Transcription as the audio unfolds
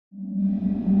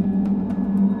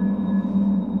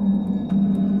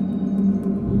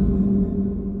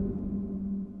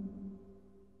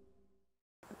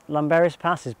Llanberis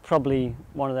Pass is probably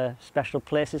one of the special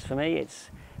places for me. It's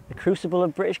the crucible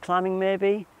of British climbing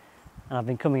maybe, and I've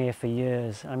been coming here for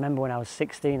years. I remember when I was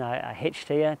 16 I hitched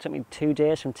here. It took me 2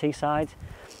 days from Teesside.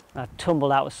 I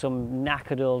tumbled out of some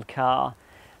knackered old car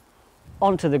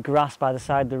onto the grass by the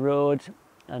side of the road,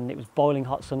 and it was boiling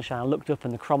hot sunshine. I looked up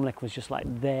and the Cromlech was just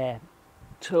like there,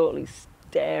 totally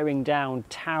staring down,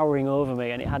 towering over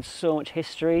me, and it had so much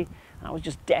history. I was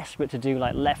just desperate to do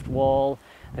like left wall,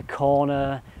 the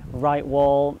corner, right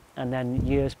wall, and then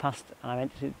years passed and I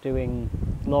ended up doing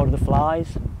Lord of the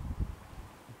Flies.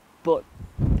 But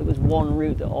there was one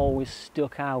route that always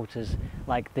stuck out as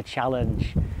like the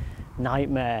challenge,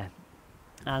 Nightmayer.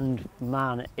 And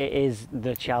man, it is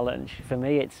the challenge. For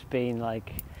me, it's been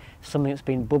like something that's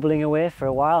been bubbling away for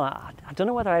a while. I don't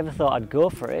know whether I ever thought I'd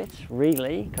go for it,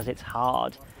 really, because it's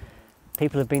hard.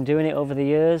 People have been doing it over the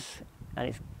years and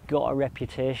it's got a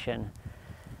reputation.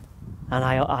 And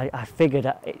I figured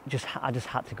I just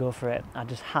had to go for it. I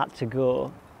just had to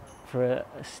go for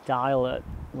a style that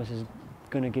was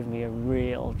going to give me a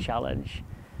real challenge.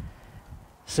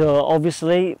 So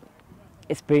obviously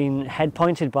it's been head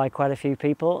pointed by quite a few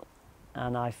people,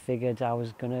 and I figured I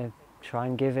was going to try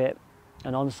and give it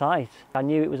an on-site. I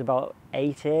knew it was about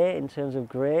 8A in terms of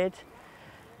grade.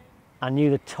 I knew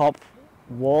the top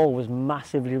wall was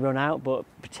massively run out, but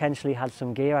potentially had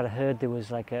some gear. I'd heard there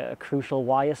was like a crucial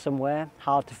wire somewhere,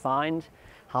 hard to find,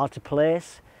 hard to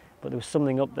place, but there was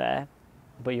something up there,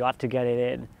 but you had to get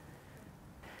it in.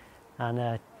 And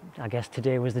I guess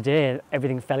today was the day.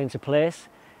 Everything fell into place.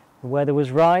 The weather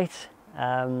was right.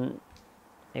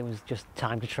 It was just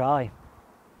time to try.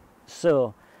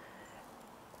 So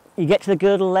you get to the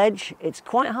girdle ledge. It's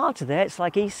quite hard to there. It's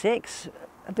like E6,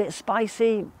 a bit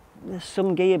spicy. There's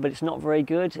some gear, but it's not very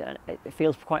good. It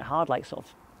feels quite hard, like sort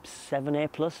of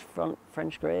 7A plus front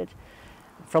French grade.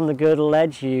 From the girdle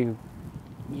ledge, you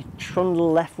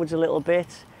trundle leftwards a little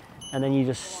bit, and then you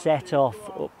just set off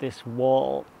up this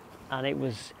wall. And it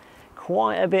was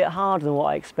quite a bit harder than what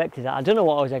I expected. I don't know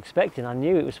what I was expecting. I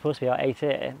knew it was supposed to be about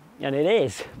 8A, and it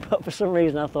is, but for some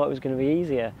reason I thought it was going to be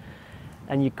easier.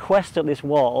 And you quest up this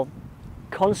wall,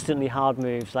 constantly hard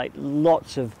moves, like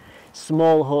lots of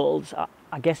small holds.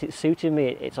 I guess it suited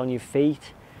me. It's on your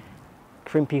feet,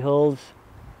 crimpy holds.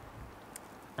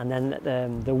 And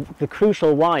then the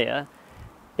crucial wire,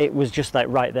 it was just like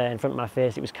right there in front of my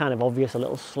face. It was kind of obvious, a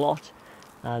little slot,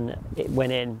 and it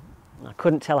went in. I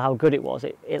couldn't tell how good it was.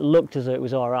 It looked as though it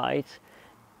was all right,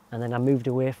 and then I moved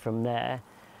away from there,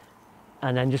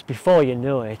 and then just before you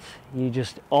know it, you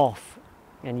just off,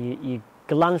 and you're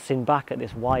glancing back at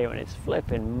this wire, and it's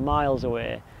flipping miles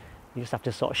away. You just have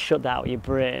to sort of shut that out of your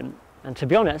brain. And to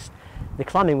be honest, the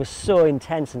climbing was so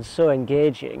intense and so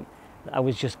engaging that I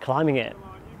was just climbing it,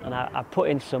 and I put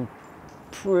in some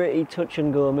pretty touch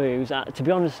and go moves. To be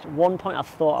honest, one point I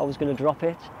thought I was going to drop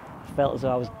it. I felt as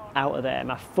though I was out of there.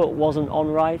 My foot wasn't on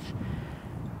right.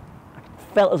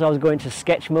 I felt as though I was going to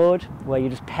sketch mode, where you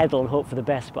just pedal and hope for the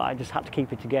best, but I just had to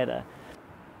keep it together.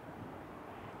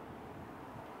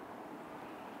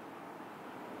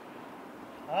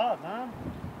 Oh man,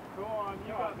 go on,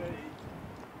 you got this.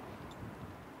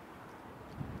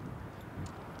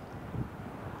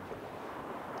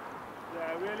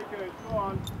 Yeah, really good, go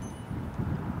on.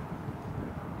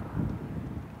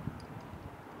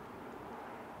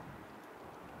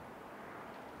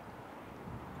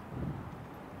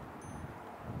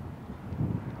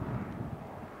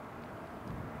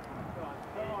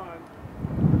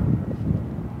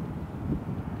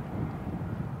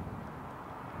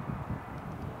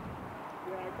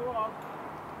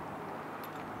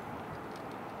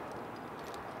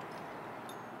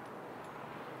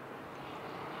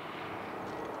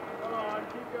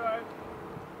 Keep going.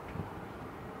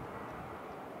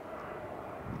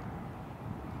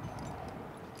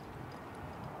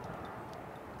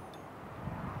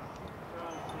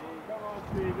 Come on,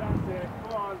 Steve, that's it.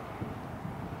 Come on.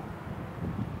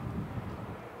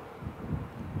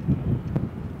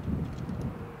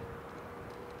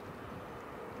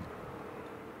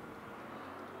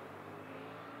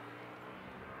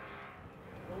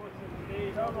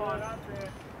 Come on, that's it.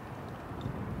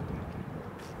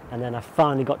 And then I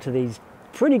finally got to these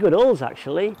pretty good holes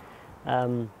actually,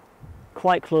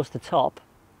 quite close to the top.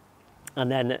 And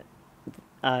then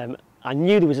I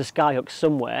knew there was a skyhook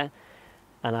somewhere,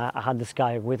 and I had the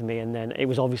skyhook with me, and then it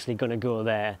was obviously going to go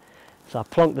there. So I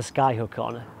plonked the skyhook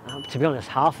on. To be honest,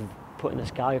 half of putting the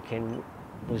skyhook in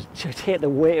was to take the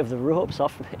weight of the ropes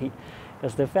off me,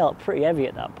 because they felt pretty heavy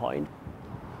at that point.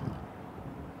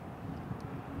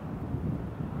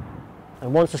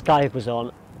 And once the skyhook was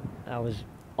on, I was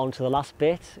onto the last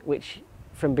bit, which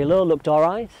from below looked all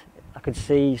right. I could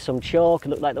see some chalk, it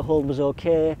looked like the hold was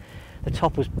okay. The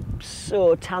top was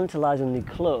so tantalisingly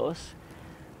close.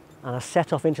 And I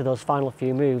set off into those final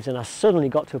few moves, and I suddenly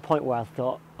got to a point where I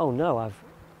thought, oh no,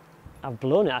 I've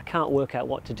blown it, I can't work out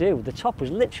what to do. The top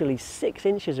was literally 6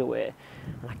 inches away,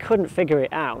 and I couldn't figure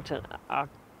it out. And I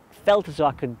felt as though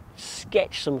I could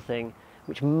sketch something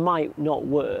which might not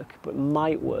work, but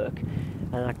might work.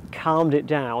 And I calmed it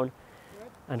down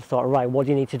and thought, right, what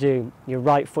do you need to do? Your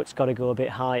right foot's got to go a bit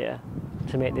higher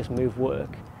to make this move work.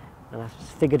 And I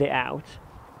figured it out,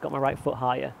 got my right foot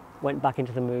higher, went back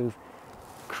into the move,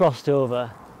 crossed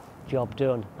over, job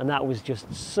done. And that was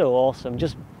just so awesome.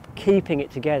 Just keeping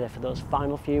it together for those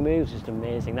final few moves was just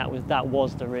amazing. That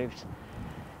was the route.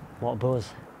 What a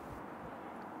buzz.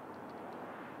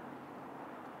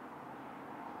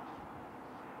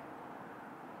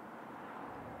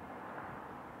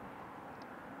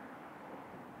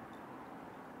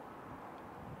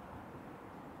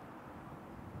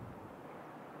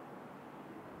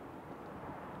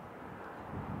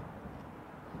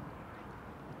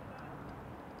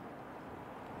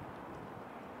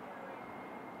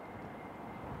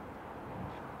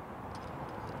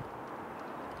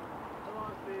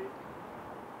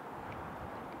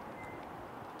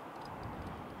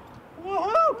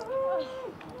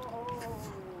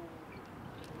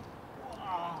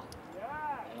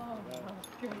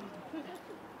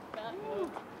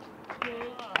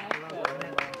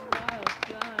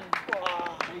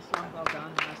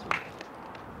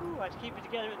 I had to keep it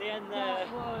together at the end there.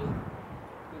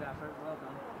 Good effort, well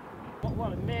done.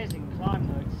 What an amazing climb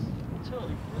though, it's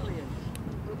totally brilliant.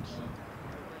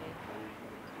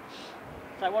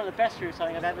 It's like one of the best routes I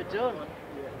think I've ever done.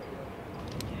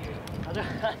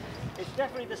 It's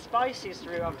definitely the spiciest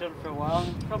route I've done for a while,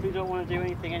 and probably don't want to do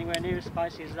anything anywhere near as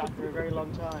spicy as that for a very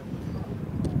long time.